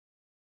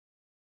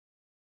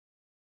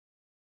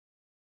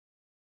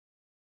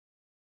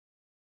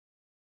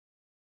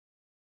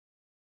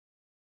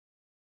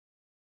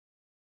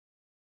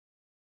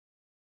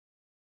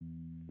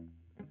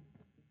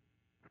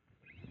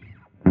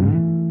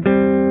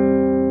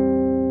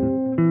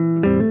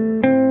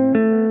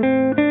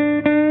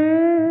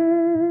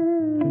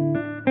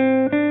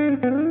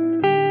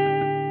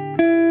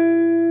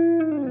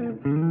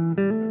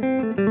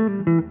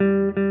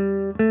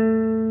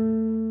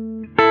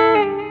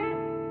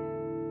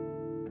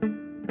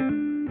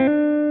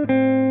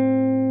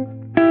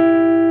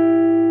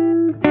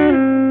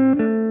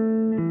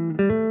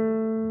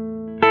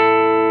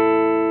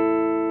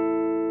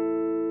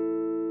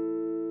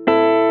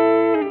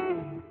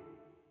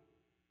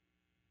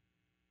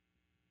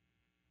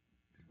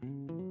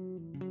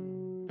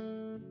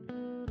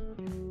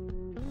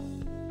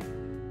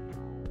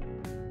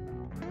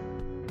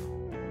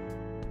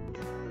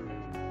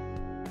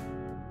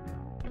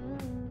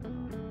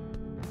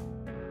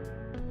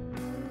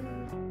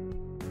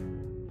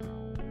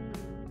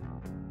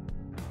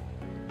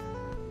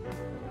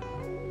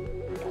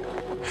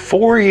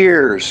4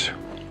 years.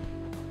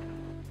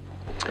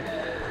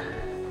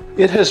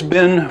 It has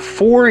been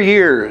 4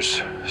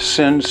 years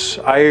since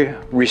I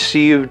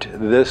received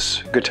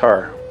this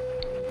guitar.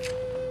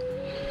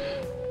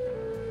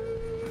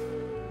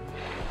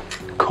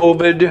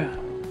 COVID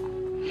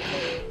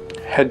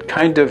had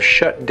kind of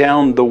shut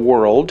down the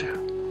world.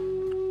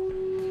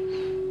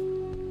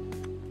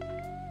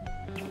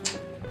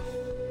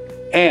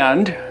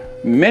 And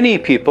many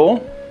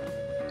people,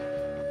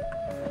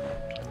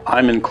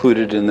 I'm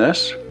included in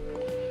this,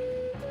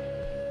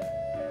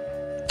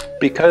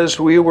 because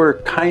we were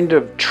kind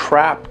of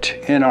trapped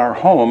in our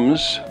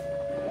homes,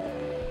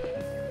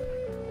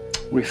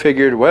 we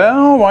figured,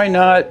 well, why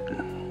not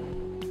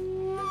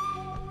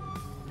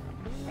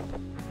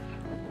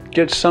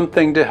get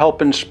something to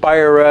help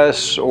inspire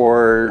us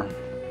or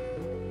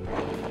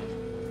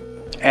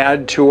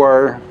add to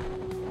our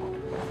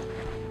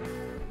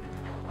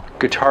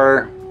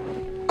guitar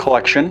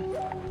collection.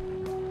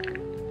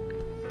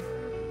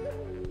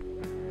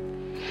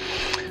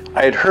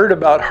 I had heard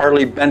about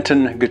Harley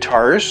Benton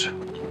guitars,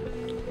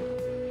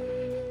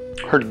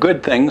 heard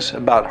good things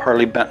about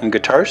Harley Benton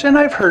guitars, and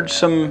I've heard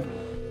some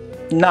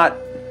not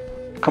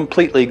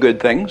completely good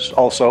things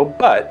also,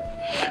 but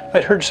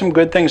I'd heard some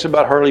good things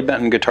about Harley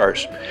Benton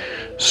guitars.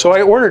 So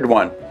I ordered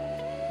one.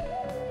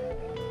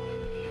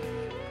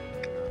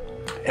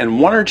 And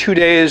 1 or 2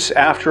 days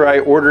after I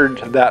ordered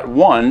that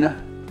one,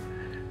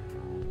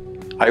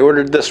 I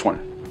ordered this one.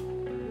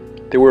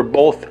 They were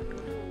both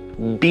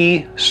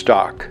B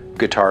stock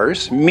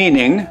guitars,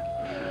 meaning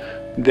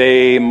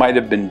they might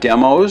have been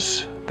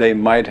demos, they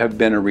might have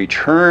been a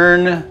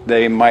return,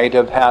 they might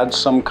have had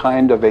some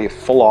kind of a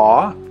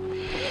flaw.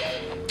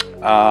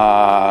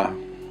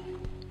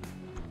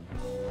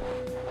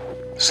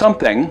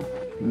 Something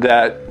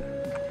that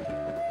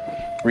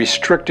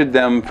restricted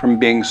them from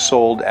being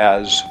sold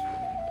as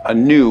a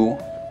new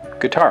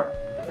guitar.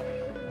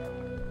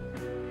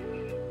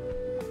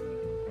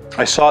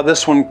 I saw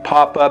this one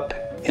pop up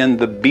in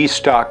the B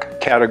stock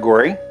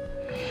category,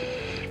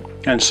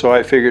 and so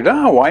I figured,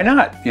 oh, why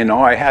not? You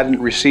know, I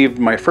hadn't received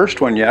my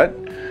first one yet,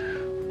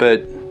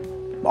 but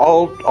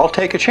I'll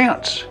take a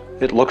chance.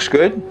 It looks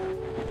good.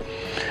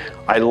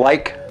 I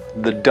like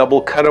the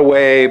double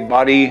cutaway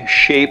body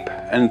shape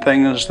and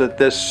things that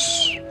this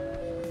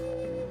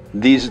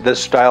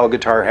style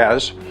guitar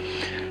has.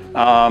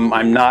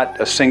 I'm not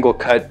a single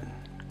cut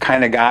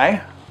kind of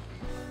guy.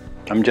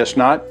 I'm just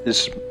not.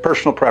 It's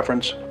personal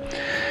preference.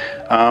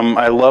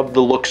 I love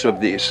the looks of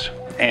these,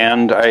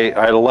 and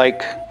I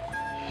like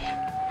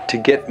to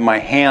get my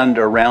hand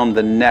around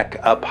the neck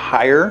up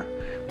higher,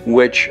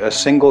 which a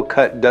single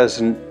cut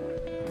doesn't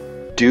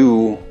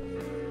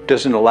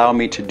allow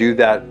me to do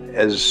that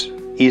as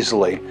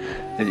easily.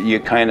 You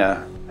kind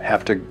of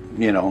have to,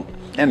 you know,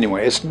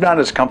 anyway, it's not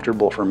as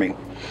comfortable for me.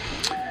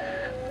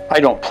 I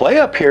don't play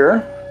up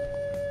here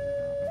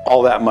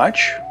all that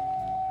much,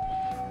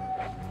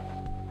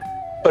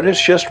 but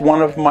it's just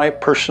one of my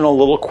personal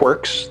little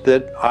quirks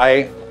that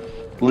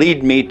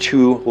lead me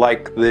to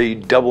like the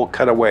double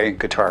cutaway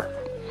guitar.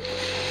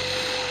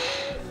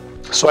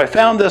 So I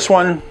found this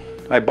one,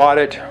 I bought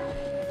it,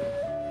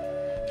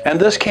 and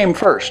this came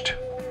first.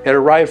 It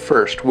arrived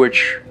first,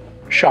 which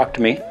shocked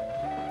me,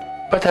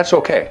 but that's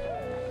okay.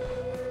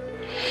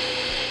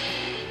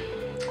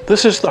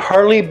 This is the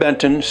Harley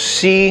Benton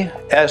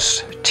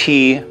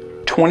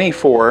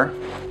CST-24,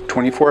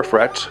 24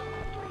 frets.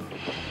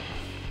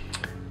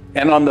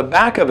 And on the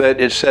back of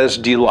it, it says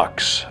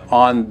Deluxe.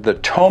 On the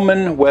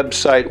Thomann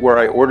website where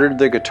I ordered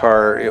the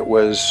guitar, it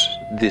was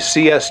the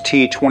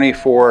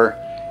CST-24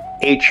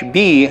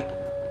 HB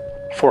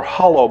for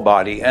hollow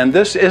body. And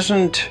this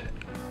isn't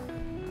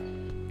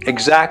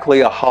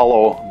exactly a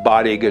hollow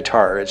body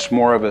guitar. It's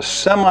more of a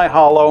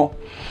semi-hollow.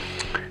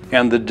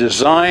 And the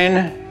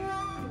design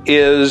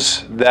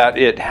is that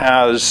it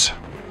has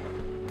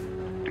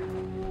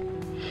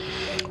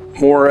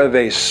more of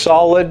a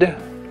solid,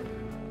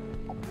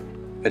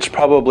 it's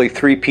probably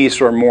 3-piece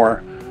or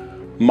more,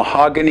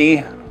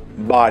 mahogany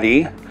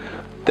body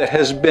that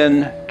has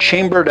been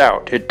chambered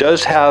out. It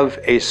does have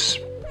a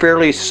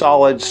fairly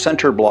solid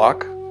center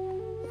block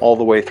all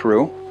the way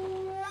through.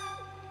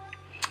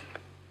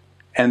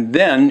 And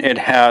then it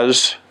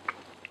has,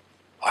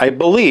 I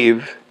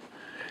believe,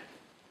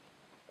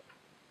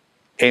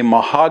 a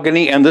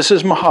mahogany, and this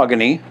is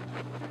mahogany,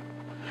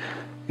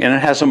 and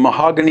it has a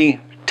mahogany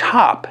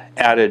top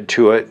added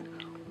to it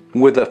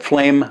with a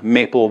flame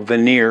maple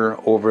veneer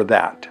over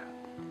that.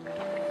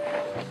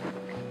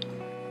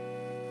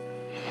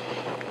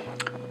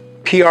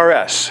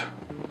 PRS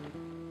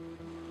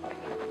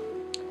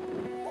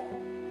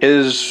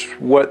is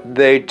what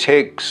they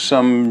take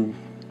some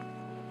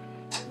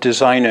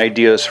design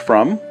ideas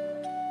from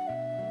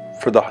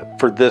for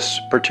this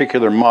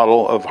particular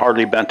model of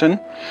Harley Benton.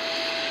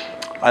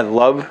 I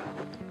love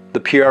the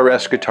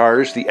PRS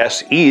guitars, the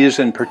SEs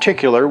in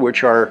particular,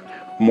 which are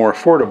more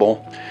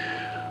affordable.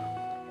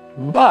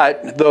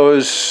 But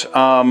those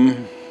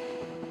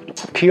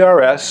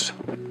PRS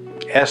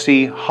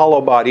SE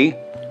hollow body,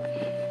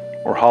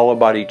 or hollow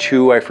body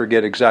 2, I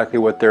forget exactly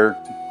what they're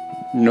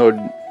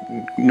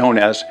known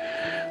as.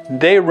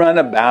 They run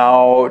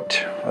about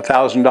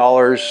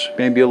 $1,000,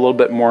 maybe a little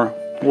bit more.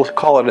 We'll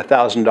call it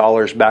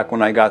 $1,000 back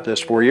when I got this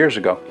 4 years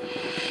ago.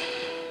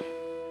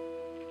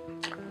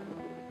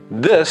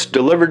 This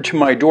delivered to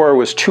my door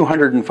was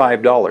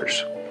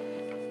 $205.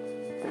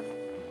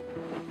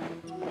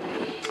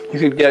 You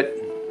could get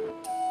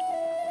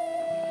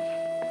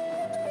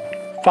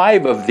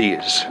 5 of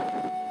these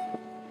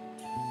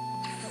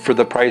for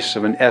the price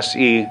of an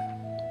SE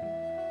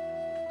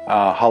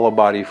hollow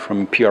body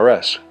from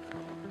PRS.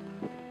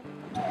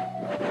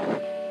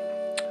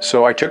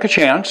 So I took a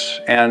chance,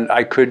 and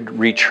I could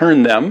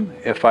return them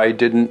if I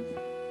didn't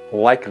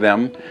like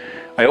them.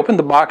 I opened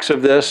the box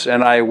of this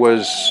and I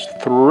was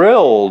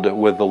thrilled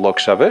with the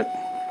looks of it.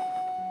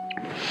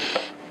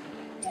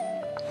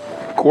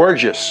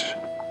 Gorgeous,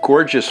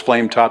 gorgeous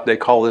flame top. They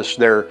call this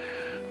their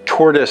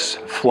tortoise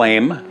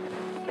flame.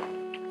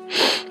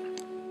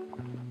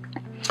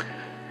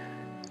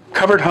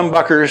 Covered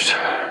humbuckers,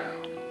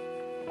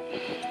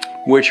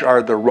 which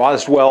are the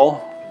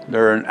Roswell.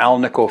 They're an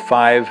Alnico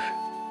 5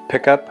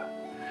 pickup,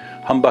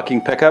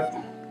 humbucking pickup.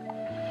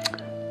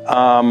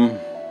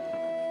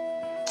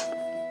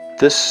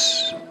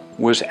 This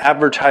was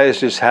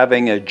advertised as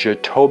having a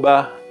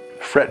Jatoba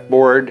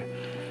fretboard,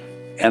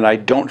 and I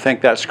don't think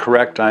that's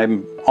correct.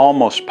 I'm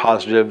almost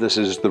positive this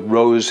is the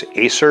Rose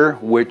Acer,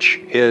 which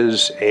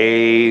is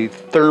a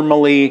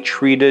thermally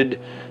treated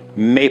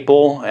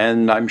maple,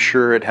 and I'm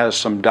sure it has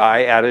some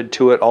dye added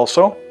to it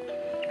also.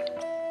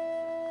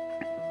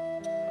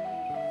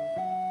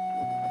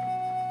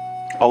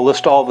 I'll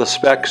list all the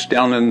specs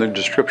down in the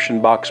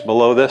description box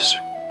below this.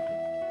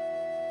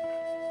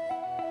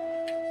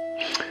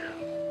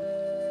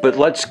 But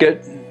let's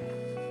get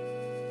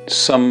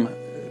some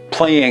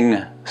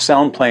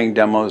sound playing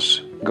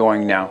demos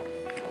going now.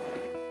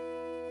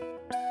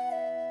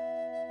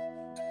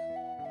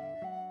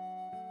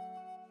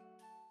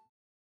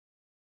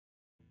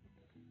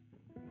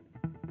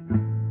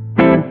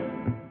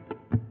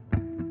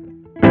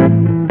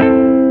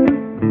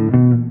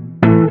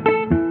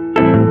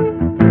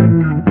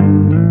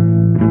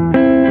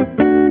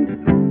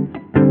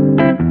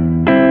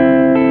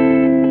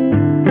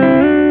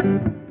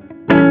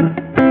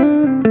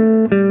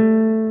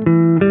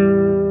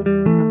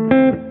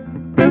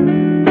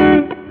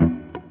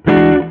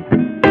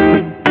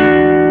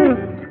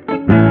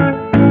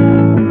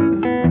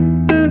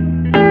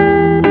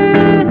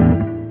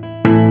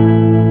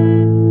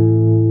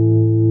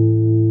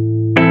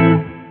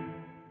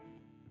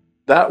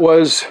 That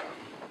was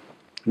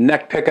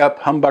neck pickup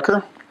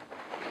humbucker,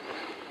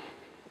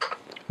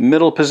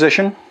 middle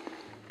position.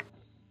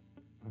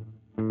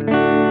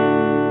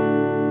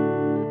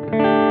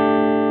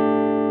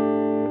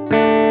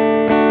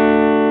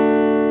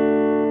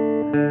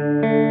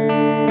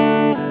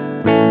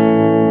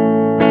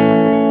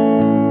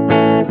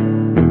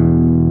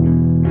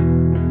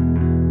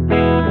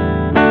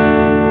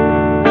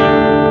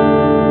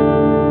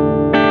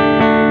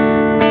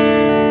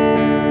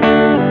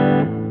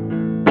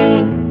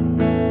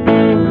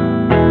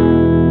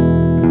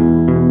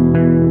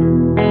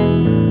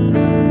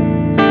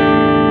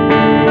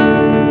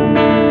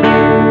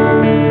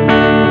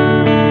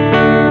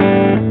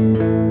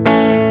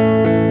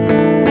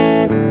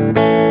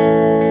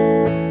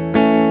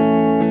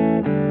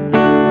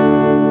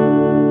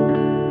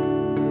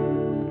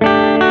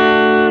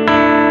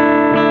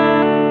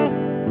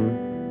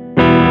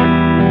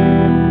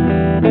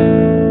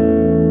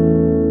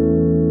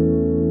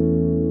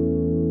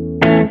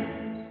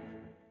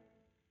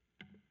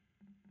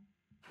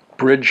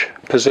 Bridge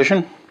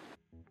position.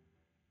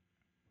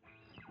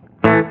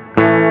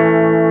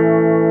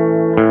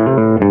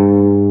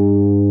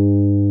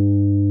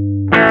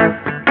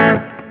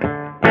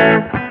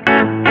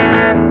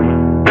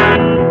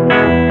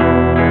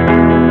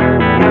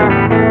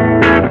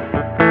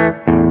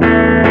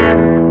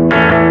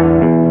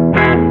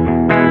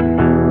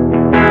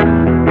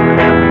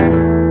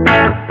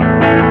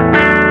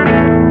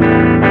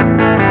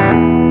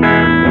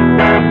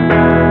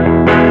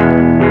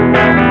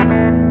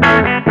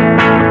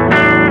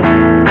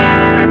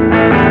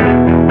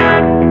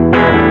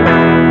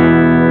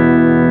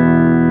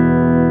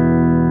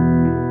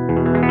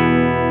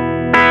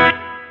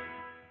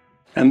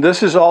 And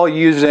this is all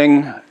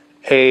using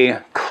a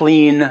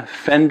clean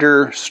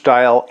Fender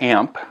style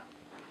amp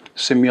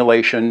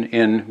simulation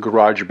in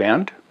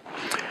GarageBand.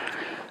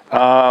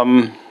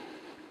 I'm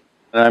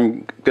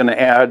going to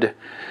add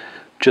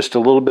just a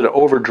little bit of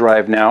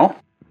overdrive now.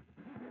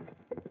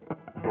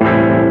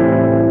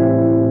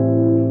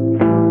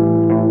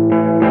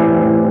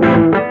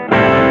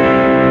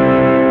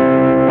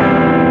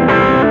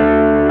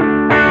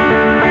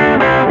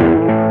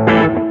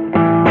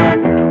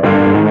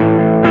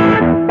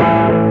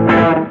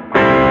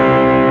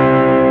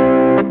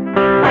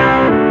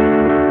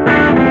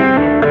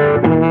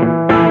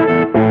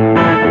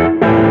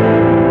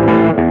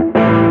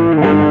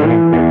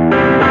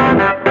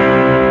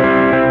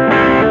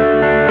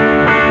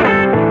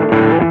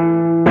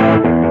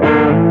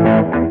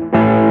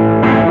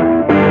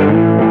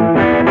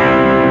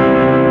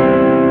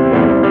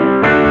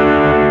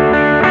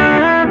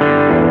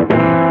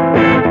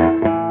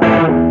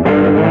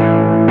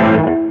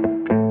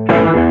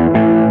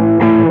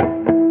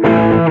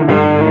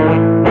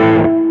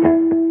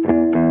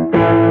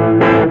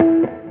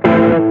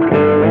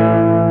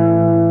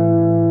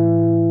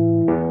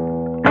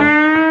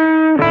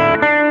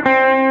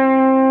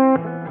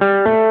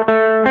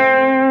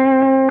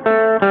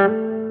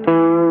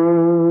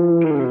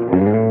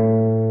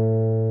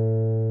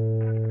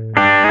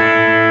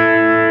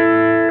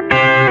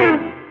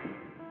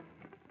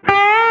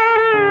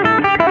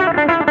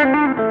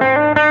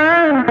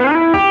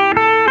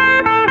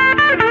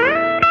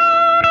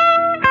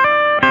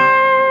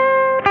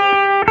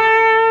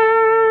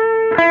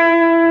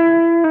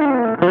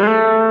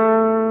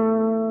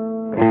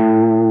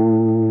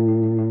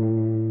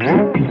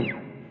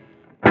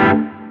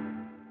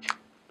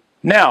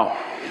 Now,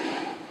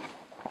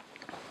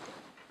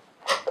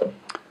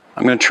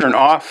 I'm going to turn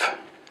off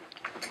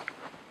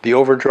the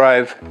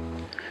Overdrive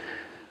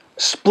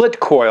split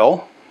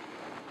coil.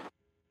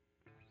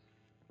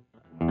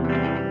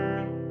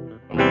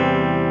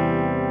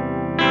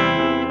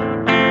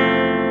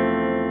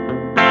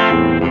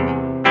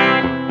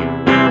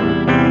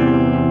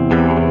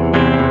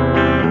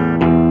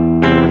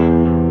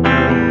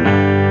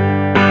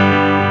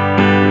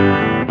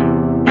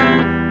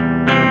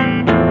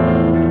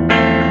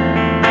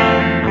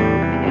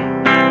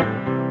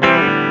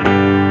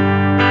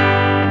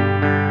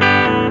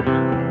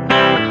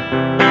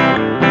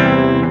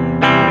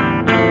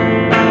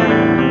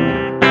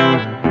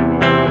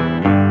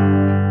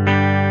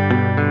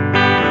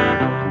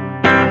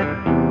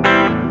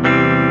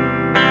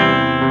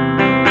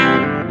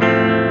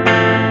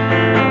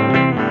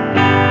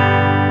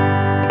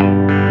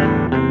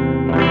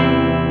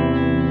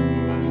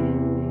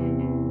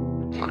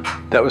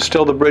 That was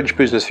still the bridge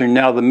position,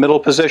 now the middle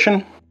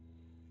position.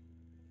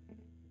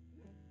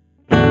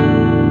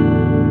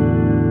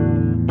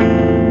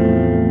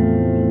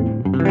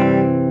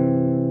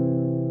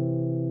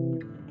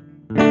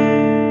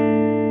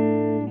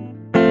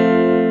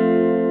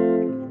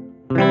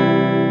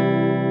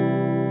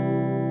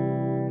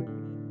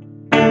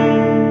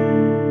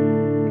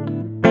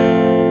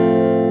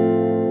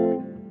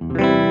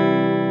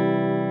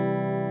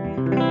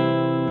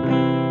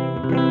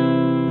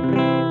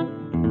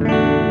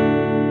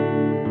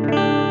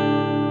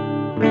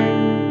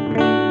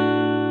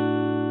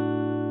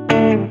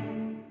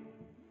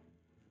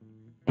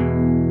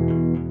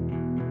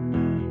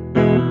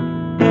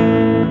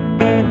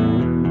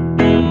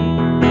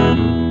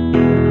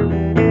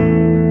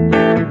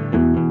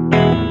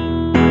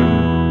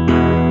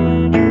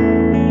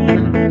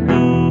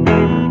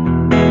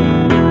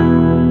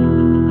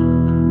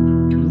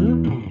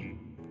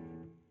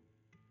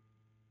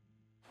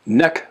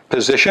 Neck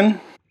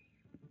position.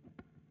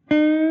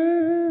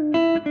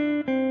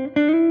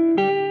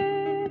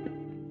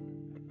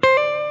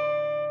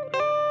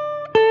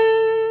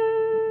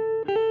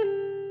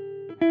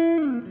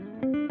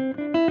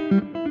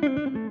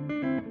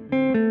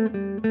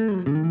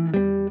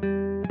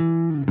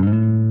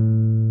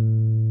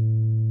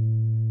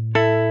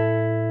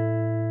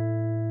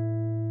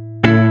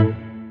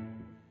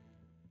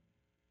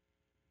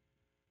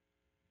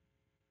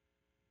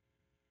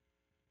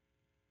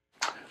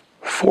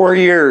 Four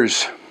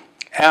years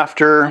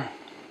after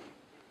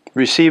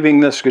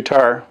receiving this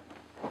guitar,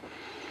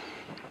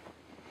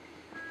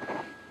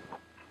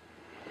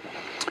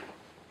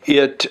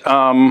 I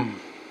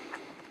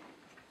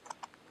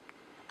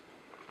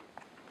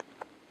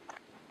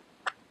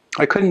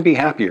couldn't be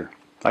happier.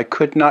 I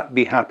could not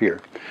be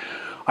happier.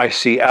 I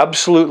see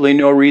absolutely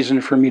no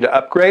reason for me to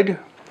upgrade.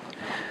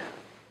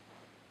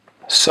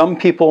 Some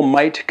people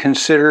might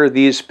consider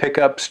these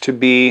pickups to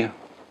be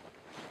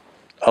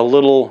a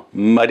little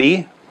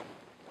muddy.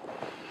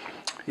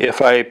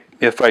 If I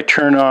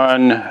turn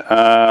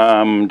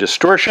on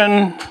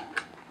distortion,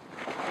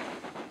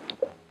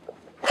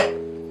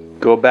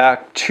 go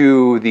back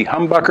to the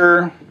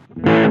humbucker,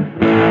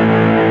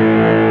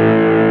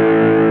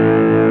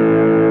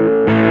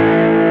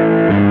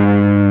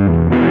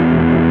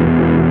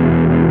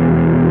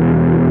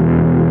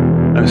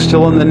 I'm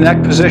still in the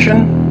neck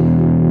position.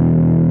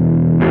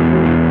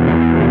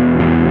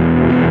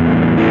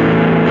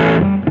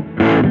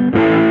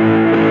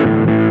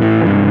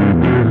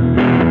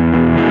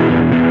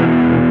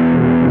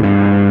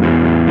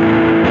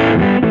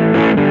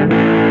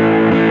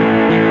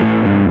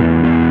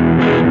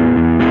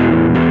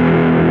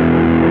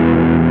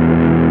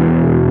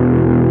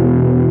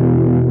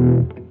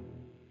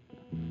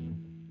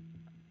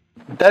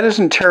 That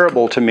isn't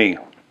terrible to me.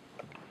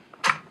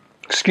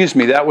 Excuse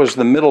me, that was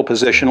the middle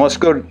position. Let's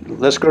go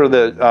to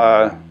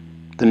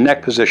the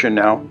neck position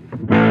now.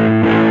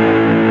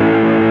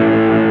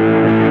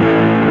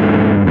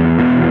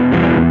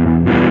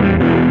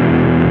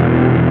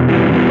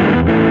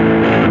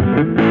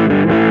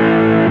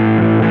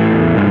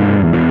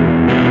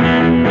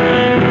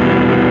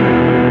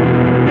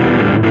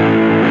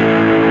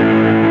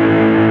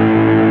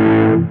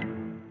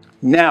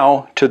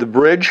 Now to the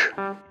bridge.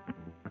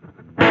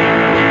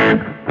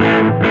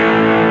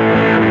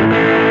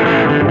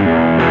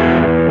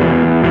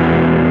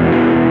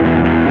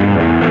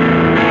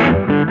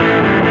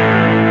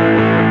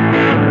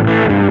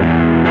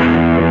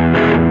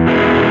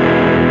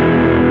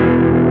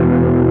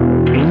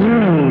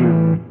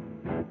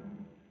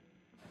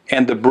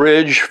 And the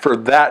bridge for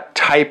that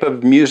type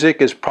of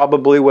music is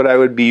probably what I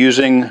would be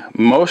using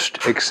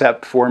most,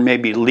 except for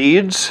maybe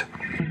leads.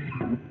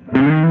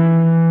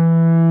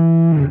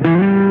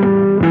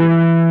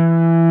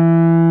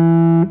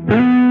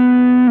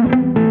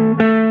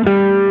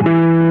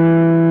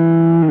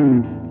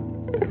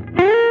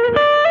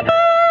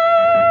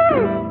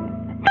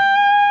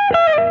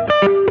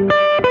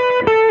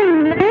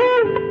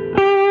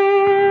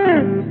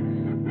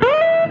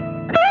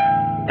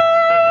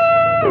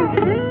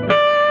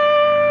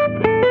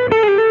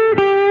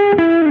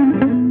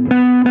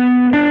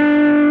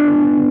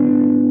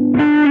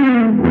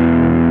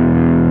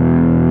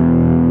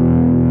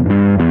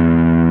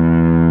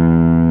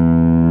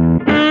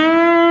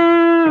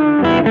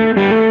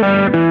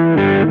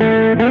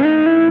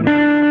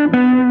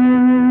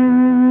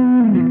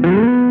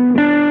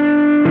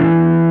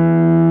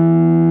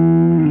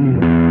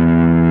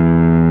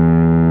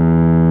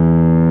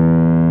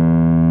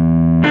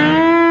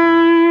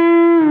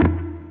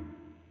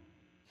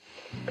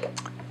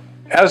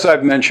 as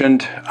I've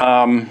mentioned,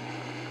 I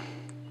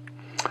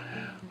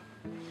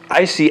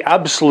see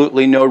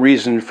absolutely no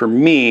reason for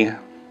me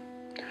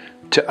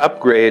to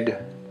upgrade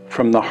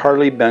from the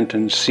Harley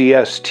Benton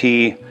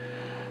CST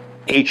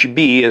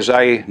HB, as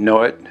I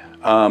know it,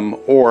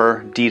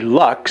 or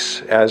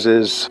Deluxe, as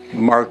is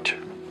marked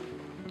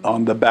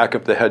on the back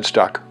of the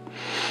headstock.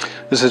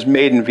 This is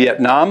made in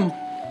Vietnam.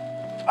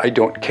 I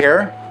don't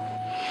care.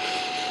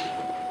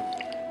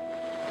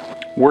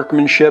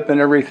 Workmanship and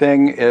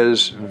everything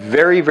is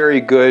very, very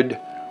good,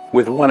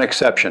 with one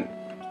exception.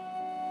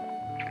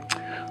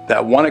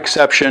 That one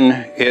exception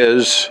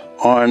is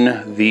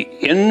on the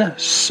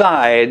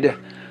inside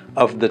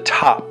of the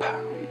top,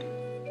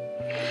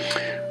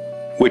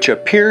 which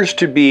appears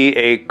to be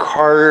a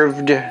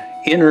carved,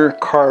 inner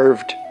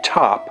carved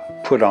top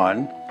put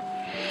on.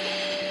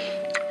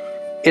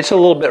 It's a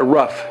little bit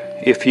rough.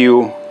 If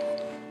you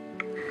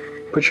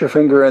put your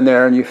finger in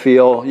there and you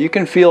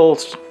can feel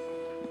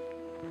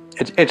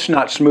it's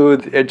not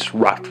smooth, it's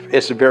rough.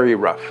 It's very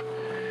rough.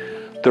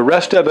 The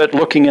rest of it,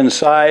 looking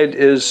inside,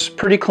 is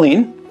pretty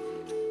clean.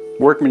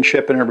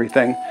 Workmanship and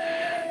everything.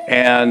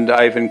 And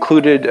I've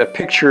included a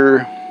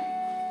picture,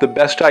 the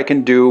best I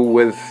can do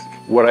with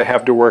what I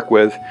have to work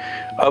with,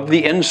 of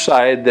the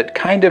inside that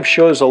kind of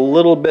shows a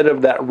little bit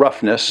of that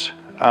roughness.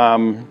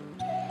 But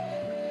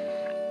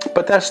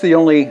that's the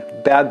only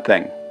bad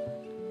thing.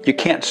 You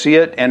can't see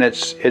it, and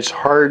it's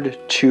hard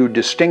to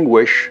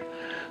distinguish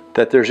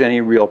that there's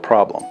any real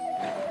problem.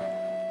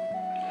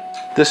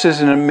 This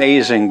is an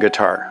amazing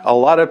guitar. A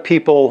lot of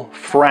people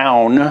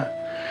frown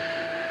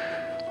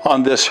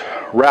on this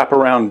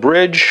wraparound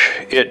bridge.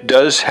 It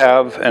does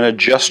have an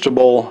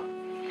adjustable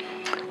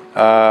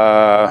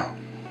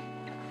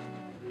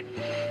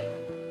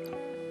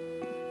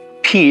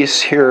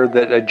piece here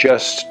that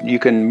adjusts. You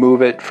can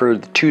move it for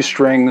the 2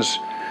 strings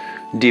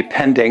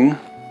depending,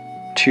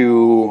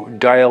 to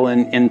dial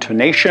in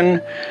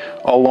intonation,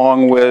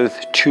 along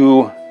with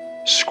 2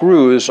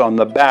 screws on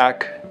the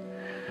back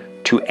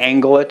to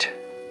angle it,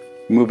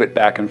 move it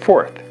back and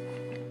forth.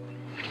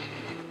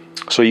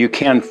 So you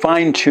can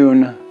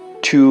fine-tune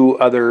two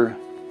other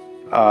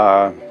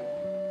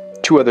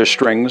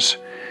strings,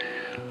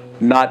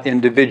 not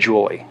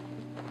individually.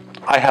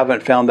 I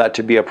haven't found that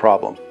to be a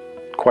problem,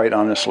 quite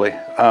honestly.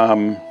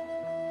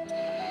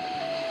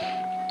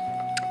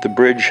 The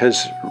bridge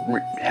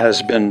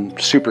has been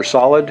super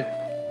solid,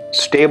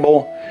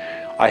 stable.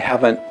 I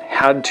haven't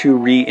had to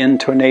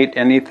re-intonate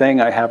anything.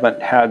 I haven't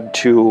had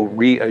to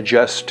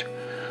readjust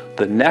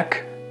the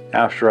neck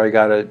after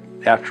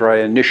I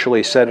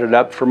initially set it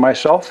up for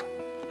myself.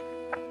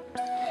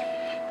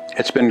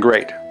 It's been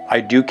great.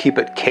 I do keep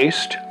it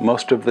cased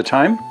most of the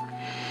time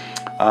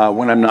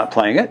when I'm not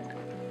playing it.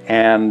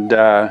 And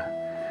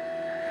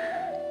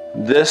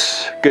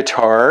this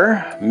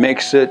guitar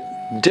makes it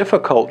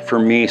difficult for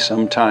me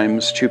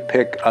sometimes to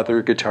pick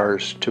other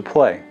guitars to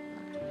play.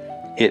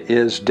 It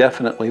is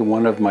definitely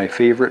one of my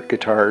favorite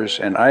guitars,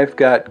 and I've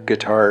got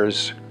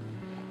guitars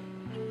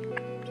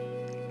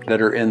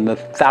that are in the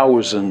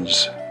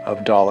thousands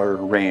of dollar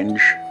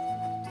range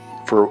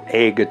for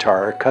a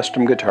guitar, a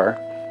custom guitar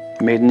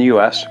made in the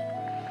US.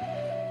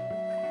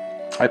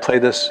 I play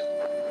this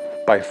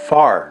by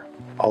far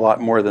a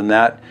lot more than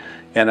that,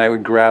 and I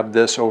would grab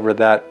this over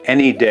that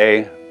any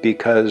day,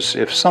 because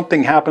if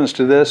something happens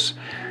to this,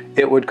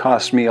 it would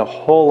cost me a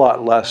whole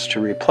lot less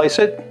to replace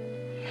it.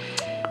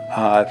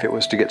 If it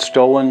was to get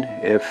stolen,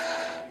 if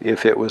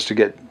it was to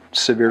get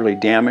severely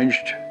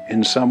damaged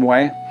in some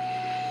way,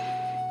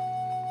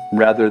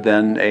 rather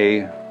than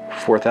a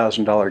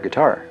 $4,000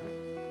 guitar.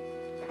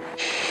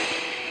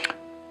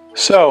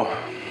 So,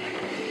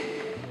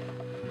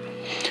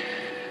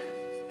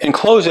 in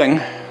closing,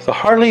 the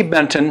Harley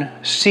Benton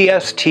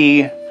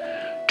CST-24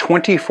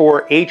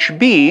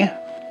 HB,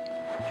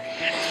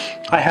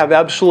 I have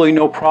absolutely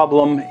no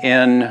problem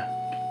in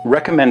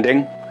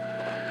recommending.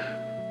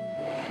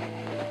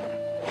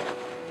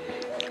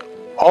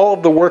 All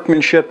of the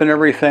workmanship and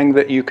everything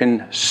that you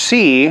can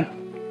see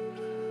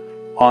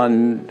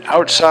on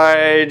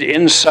outside,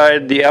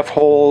 inside the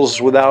F-holes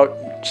without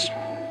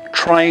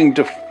trying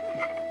to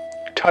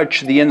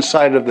touch the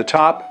inside of the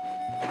top.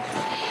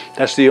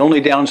 That's the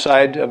only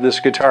downside of this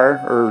guitar,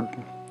 or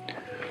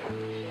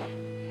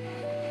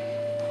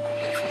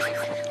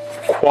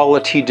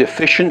quality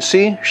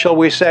deficiency, shall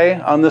we say,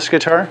 on this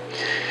guitar.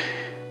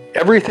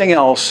 Everything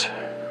else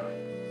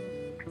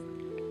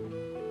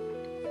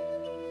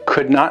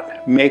could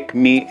not make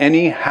me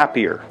any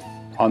happier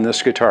on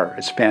this guitar.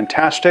 It's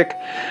fantastic.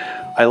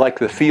 I like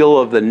the feel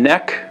of the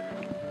neck,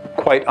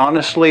 quite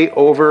honestly,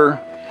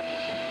 over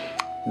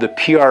the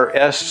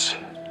PRS.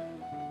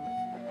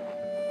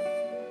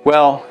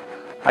 Well,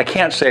 I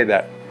can't say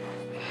that.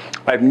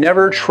 I've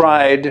never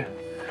tried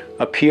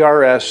a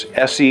PRS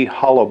SE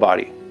hollow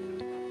body.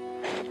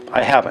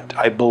 I haven't.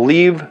 I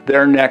believe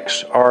their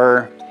necks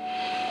are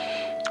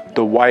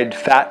the wide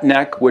fat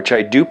neck, which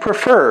I do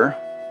prefer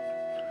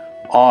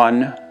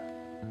on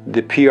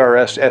the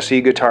PRS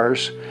SE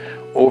guitars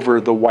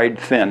over the wide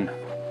thin.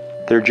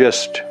 They're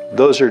just,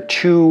 those are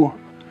too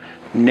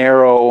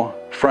narrow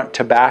front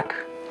to back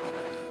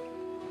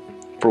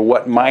for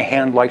what my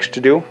hand likes to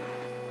do.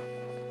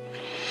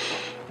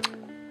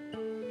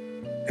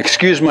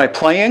 Excuse my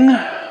playing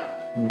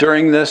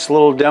during this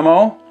little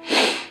demo.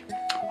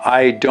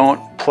 I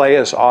don't play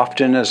as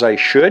often as I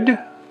should,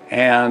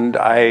 and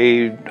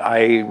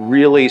I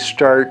really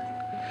start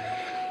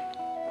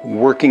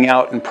working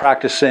out and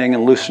practicing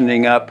and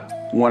loosening up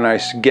when I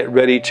get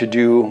ready to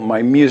do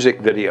my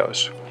music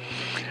videos.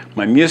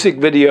 My music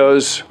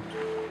videos,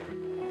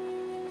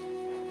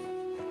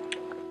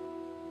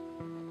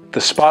 the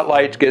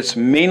spotlight gets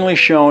mainly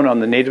shown on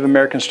the Native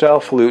American style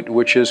flute,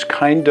 which is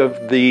kind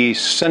of the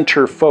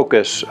center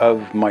focus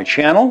of my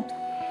channel.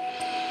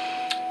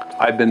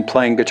 I've been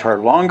playing guitar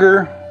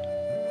longer,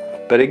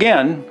 but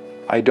again,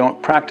 I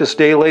don't practice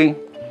daily.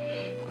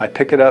 I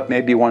pick it up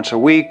maybe once a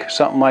week,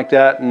 something like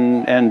that,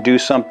 and do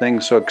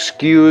something, so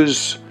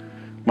excuse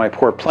my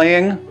poor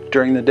playing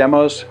during the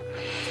demos.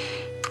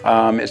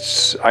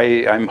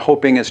 I'm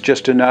hoping it's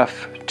just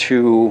enough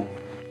to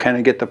kind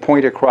of get the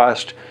point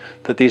across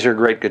that these are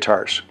great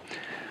guitars.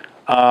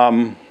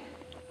 I'm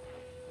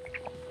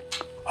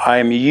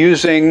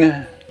using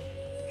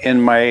in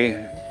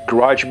my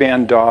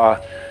GarageBand DAW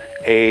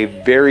a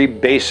very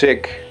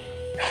basic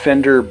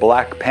Fender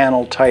black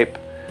panel type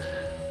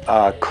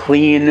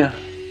clean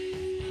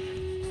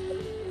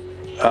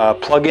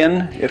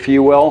plug-in, if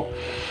you will.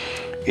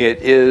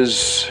 It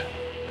is,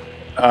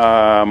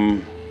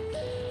 I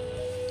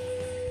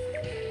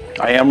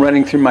am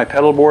running through my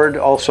pedal board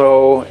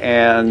also,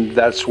 and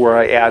that's where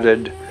I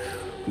added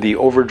the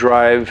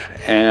Overdrive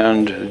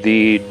and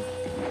the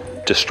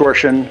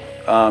Distortion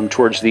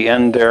towards the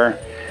end there.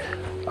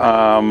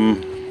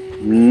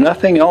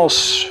 Nothing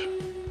else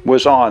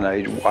was on.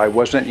 I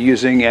wasn't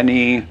using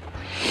any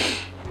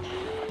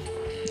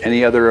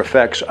other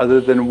effects other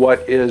than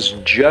what is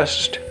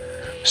just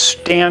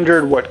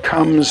standard, what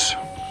comes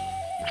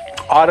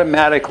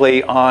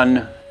automatically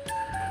on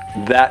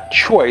that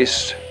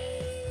choice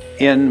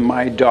in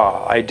my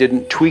DAW. I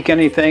didn't tweak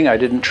anything. I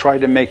didn't try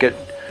to make it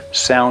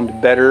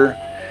sound better.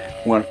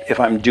 If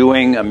I'm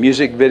doing a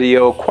music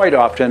video, quite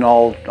often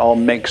I'll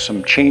make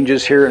some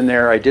changes here and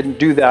there. I didn't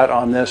do that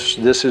on this.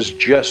 This is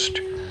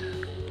just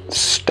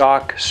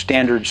stock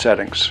standard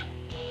settings.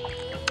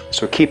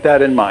 So keep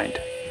that in mind.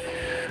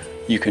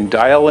 You can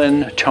dial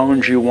in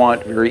tones you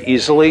want very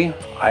easily.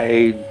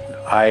 I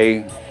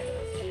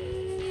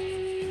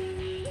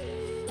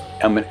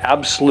am an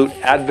absolute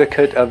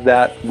advocate of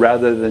that,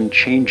 rather than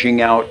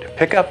changing out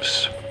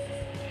pickups.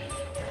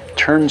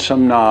 Turn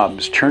some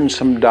knobs, turn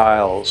some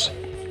dials,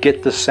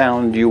 get the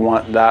sound you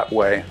want that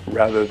way,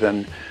 rather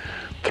than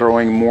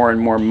throwing more and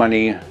more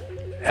money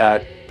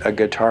at a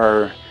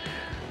guitar.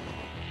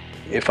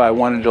 If I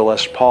wanted a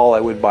Les Paul, I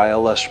would buy a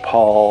Les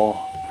Paul.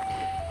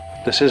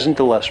 This isn't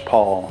a Les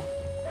Paul.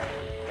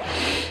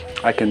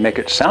 I can make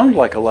it sound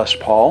like a Les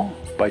Paul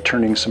by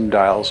turning some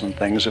dials and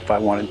things if I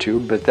wanted to,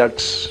 but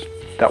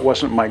that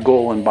wasn't my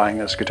goal in buying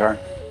this guitar.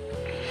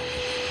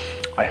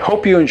 I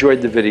hope you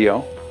enjoyed the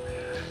video.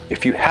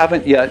 If you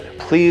haven't yet,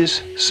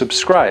 please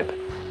subscribe.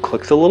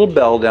 Click the little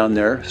bell down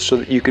there so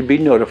that you can be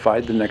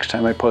notified the next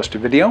time I post a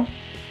video.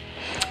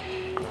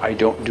 I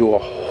don't do a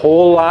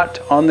whole lot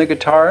on the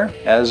guitar.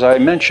 As I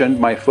mentioned,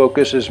 my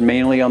focus is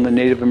mainly on the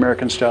Native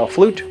American style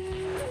flute.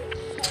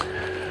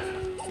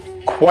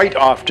 Quite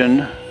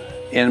often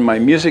in my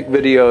music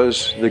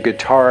videos, the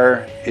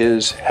guitar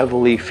is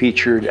heavily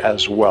featured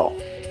as well.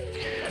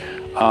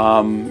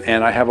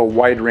 And I have a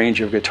wide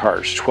range of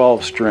guitars,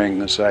 12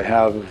 strings, I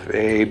have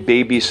a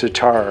baby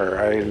sitar,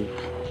 I have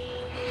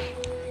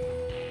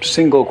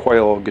single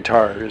coil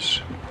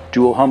guitars,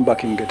 dual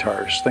humbucking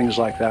guitars, things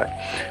like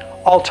that.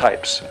 All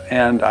types,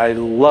 and I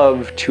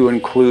love to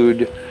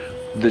include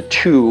the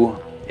two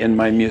in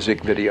my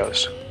music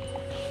videos.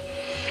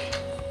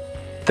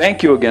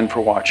 Thank you again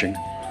for watching.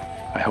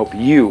 I hope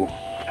you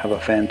have a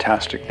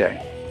fantastic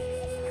day.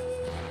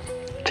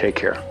 Take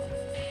care.